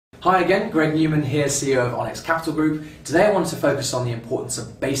Hi again, Greg Newman here, CEO of Onyx Capital Group. Today I wanted to focus on the importance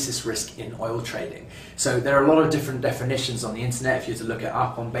of basis risk in oil trading. So there are a lot of different definitions on the internet if you were to look it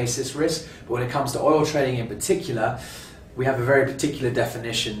up on basis risk, but when it comes to oil trading in particular, we have a very particular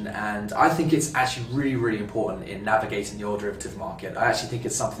definition, and I think it's actually really important in navigating the oil derivative market. I actually think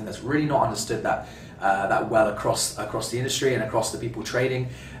it's something that's really not understood that well across the industry and across the people trading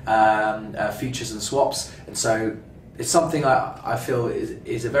futures and swaps, and so it's something I feel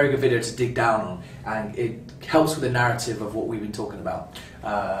is a very good video to dig down on, and it helps with the narrative of what we've been talking about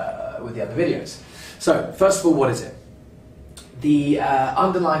with the other videos. So first of all, what is it? The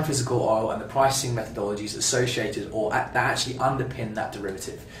underlying physical oil and the pricing methodologies associated or that actually underpin that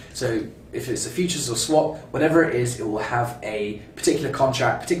derivative. So if it's a futures or swap, whatever it is, it will have a particular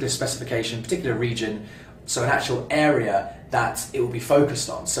contract, particular specification, particular region, so an actual area that it will be focused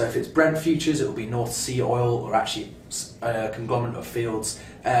on. So if it's Brent futures, it will be North Sea oil, or actually a conglomerate of fields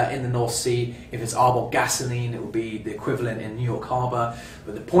in the North Sea. If it's RBOB gasoline, it will be the equivalent in New York Harbor.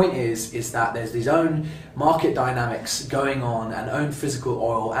 But the point is that there's these own market dynamics going on and own physical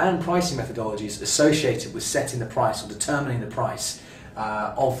oil and pricing methodologies associated with setting the price or determining the price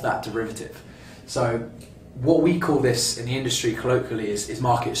of that derivative. So what we call this in the industry colloquially is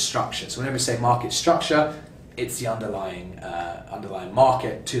market structure. So whenever we say market structure, it's the underlying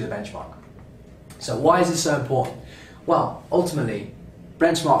market to the benchmark. So why is this so important? Well, ultimately,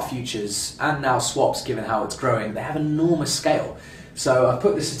 benchmark futures and now swaps, given how it's growing, they have enormous scale. So I've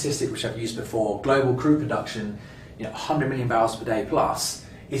put this statistic which I've used before: global crude production, 100 million barrels per day plus,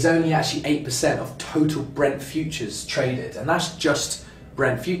 is only actually 8% of total Brent futures traded, and that's just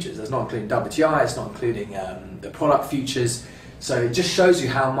Brent futures. That's not including WTI, it's not including the product futures. So it just shows you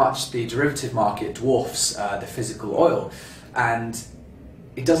how much the derivative market dwarfs the physical oil, and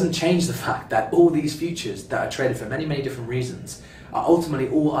it doesn't change the fact that all these futures that are traded for many different reasons are ultimately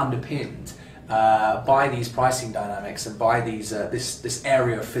all underpinned by these pricing dynamics and by these this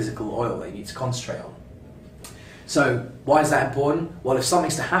area of physical oil that you need to concentrate on. So why is that important? Well, if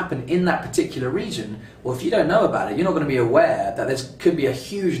something's to happen in that particular region, well, if you don't know about it, you're not going to be aware that there could be a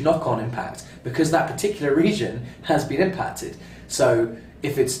huge knock-on impact because that particular region has been impacted. So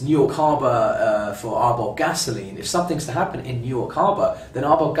if it's New York Harbor for RBOB gasoline, if something's to happen in New York Harbor, then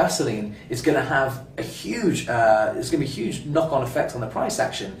RBOB gasoline is going to have a huge, it's going to be a huge knock-on effect on the price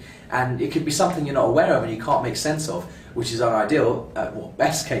action, and it could be something you're not aware of and you can't make sense of, which is unideal. Well,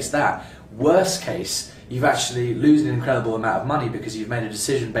 best case that. Worst case, you've actually losing an incredible amount of money because you've made a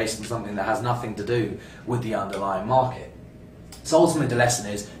decision based on something that has nothing to do with the underlying market. So ultimately the lesson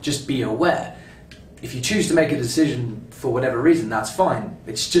is just be aware. If you choose to make a decision for whatever reason, that's fine.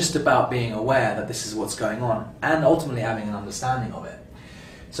 It's just about being aware that this is what's going on and ultimately having an understanding of it.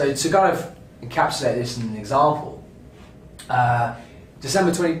 So to kind of encapsulate this in an example,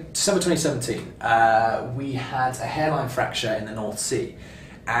 December 2017, we had a hairline fracture in the North Sea.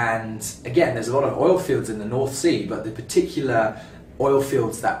 And again, there's a lot of oil fields in the North Sea, but the particular oil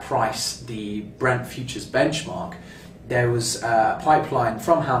fields that price the Brent futures benchmark, there was a pipeline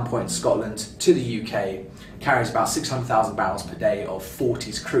from Ham Point, Scotland to the UK, carries about 600,000 barrels per day of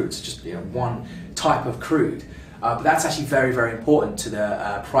 40s crude, so just one type of crude. But that's actually very important to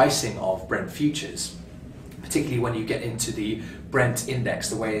the pricing of Brent futures, particularly when you get into the Brent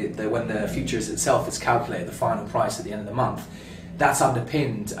index, when the futures itself is calculated, the final price at the end of the month. That's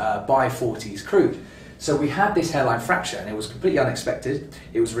underpinned by 40s crude. So we had this hairline fracture, and it was completely unexpected.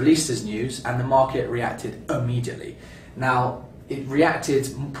 It was released as news, and the market reacted immediately. Now, it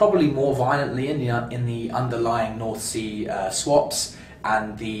reacted probably more violently in the underlying North Sea swaps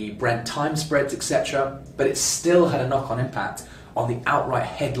and the Brent time spreads, etc. But it still had a knock-on impact on the outright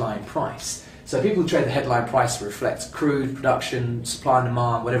headline price. So people who trade the headline price reflect crude production, supply and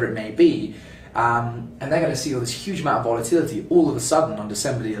demand, whatever it may be. And they're going to see all this huge amount of volatility all of a sudden on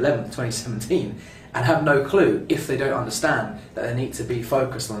December the 11th, 2017, and have no clue, if they don't understand, that they need to be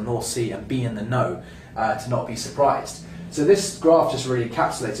focused on the North Sea and be in the know to not be surprised. So this graph just really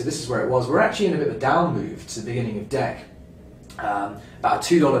encapsulates it. This is where it was. We're actually in a bit of a down move to the beginning of deck. About a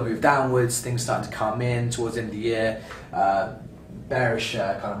 $2 move downwards, things starting to come in towards the end of the year, bearish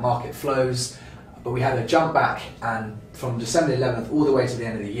kind of market flows. But we had a jump back, and from December 11th all the way to the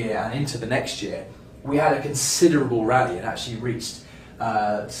end of the year and into the next year, we had a considerable rally and actually reached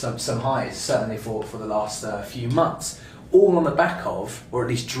some highs, certainly for the last few months, all on the back of, or at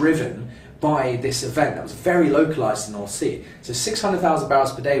least driven by this event that was very localized in the North Sea. So 600,000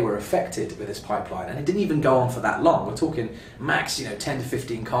 barrels per day were affected with this pipeline, and it didn't even go on for that long. We're talking max, 10 to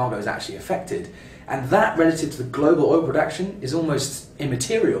 15 cargoes actually affected. And that, relative to the global oil production, is almost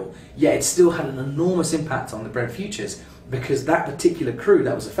immaterial, yet it still had an enormous impact on the Brent futures because that particular crude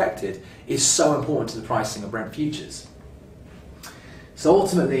that was affected is so important to the pricing of Brent futures. So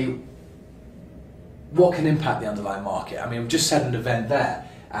ultimately, what can impact the underlying market? I mean, we've just had an event there,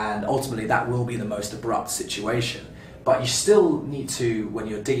 and ultimately that will be the most abrupt situation. But you still need to, when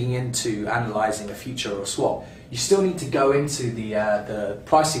you're digging into analysing a future or a swap, you still need to go into the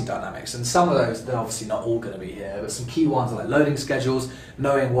pricing dynamics. And some of those, they're obviously not all going to be here, but some key ones are like loading schedules,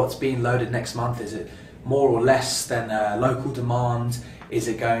 knowing what's being loaded next month. Is it more or less than local demand? Is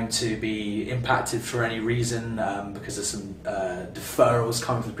it going to be impacted for any reason because of some deferrals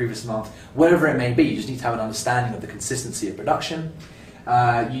coming from the previous month? Whatever it may be, you just need to have an understanding of the consistency of production.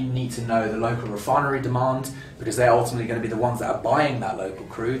 You need to know the local refinery demand, because they're ultimately going to be the ones that are buying that local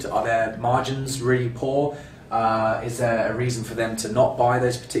crude. Are their margins really poor? Is there a reason for them to not buy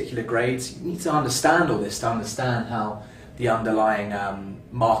those particular grades? You need to understand all this to understand how the underlying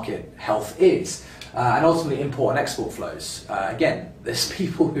market health is. And ultimately import and export flows. Again, there's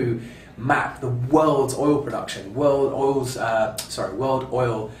people who map the world's oil production, world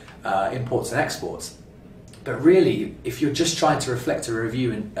oil imports and exports. But really, if you're just trying to reflect a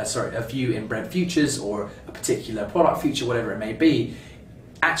view in Brent futures or a particular product future, whatever it may be,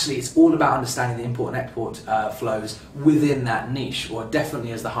 actually it's all about understanding the import and export flows within that niche, or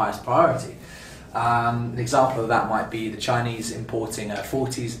definitely as the highest priority. An example of that might be the Chinese importing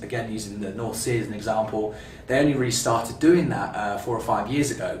 40s, again using the North Sea as an example. They only really started doing that 4 or 5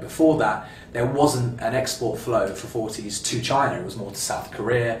 years ago. Before that, there wasn't an export flow for 40s to China. It was more to South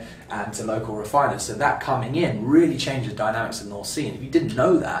Korea and to local refiners. So that coming in really changed the dynamics of the North Sea. And if you didn't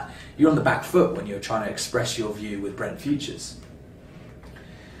know that, you're on the back foot when you're trying to express your view with Brent futures.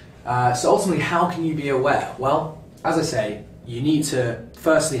 So ultimately, how can you be aware? Well, as I say, you need to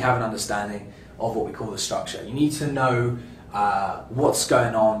firstly have an understanding of what we call the structure. You need to know what's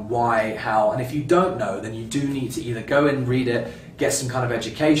going on, why, how, and if you don't know, then you do need to either go and read it, get some kind of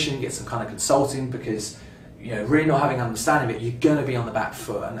education, get some kind of consulting, because really not having an understanding of it, you're going to be on the back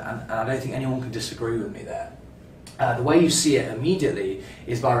foot, and I don't think anyone can disagree with me there. The way you see it immediately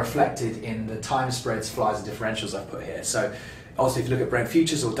is by reflected in the time spreads, flies, and differentials I've put here. So also if you look at Brent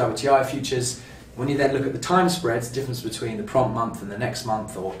futures or WTI futures, when you then look at the time spreads, the difference between the prompt month and the next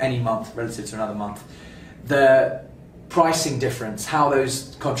month, or any month relative to another month, the pricing difference, how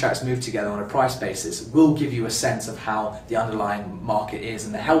those contracts move together on a price basis, will give you a sense of how the underlying market is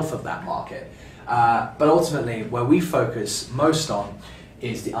and the health of that market. But ultimately, where we focus most on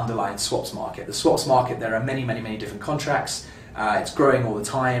is the underlying swaps market. The swaps market, there are many, many, many different contracts. It's growing all the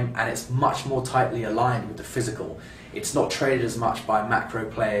time, and it's much more tightly aligned with the physical. It's not traded as much by macro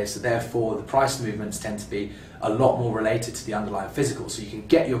players, so therefore the price movements tend to be a lot more related to the underlying physical. So you can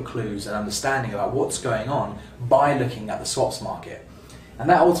get your clues and understanding about what's going on by looking at the swaps market. And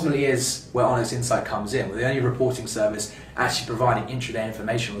that ultimately is where Onyx Insight comes in. We're the only reporting service actually providing intraday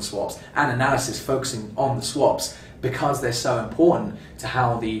information on the swaps and analysis focusing on the swaps, because they're so important to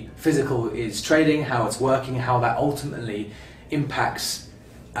how the physical is trading, how it's working, how that ultimately impacts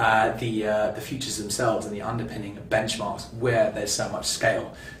the futures themselves and the underpinning benchmarks where there's so much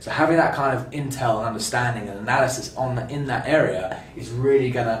scale. So having that kind of intel and understanding and analysis in that area is really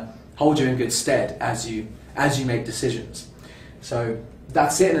going to hold you in good stead as you make decisions. So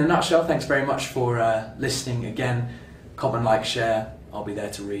that's it in a nutshell. Thanks very much for listening again. Comment, like, share. I'll be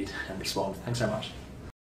there to read and respond. Thanks so much.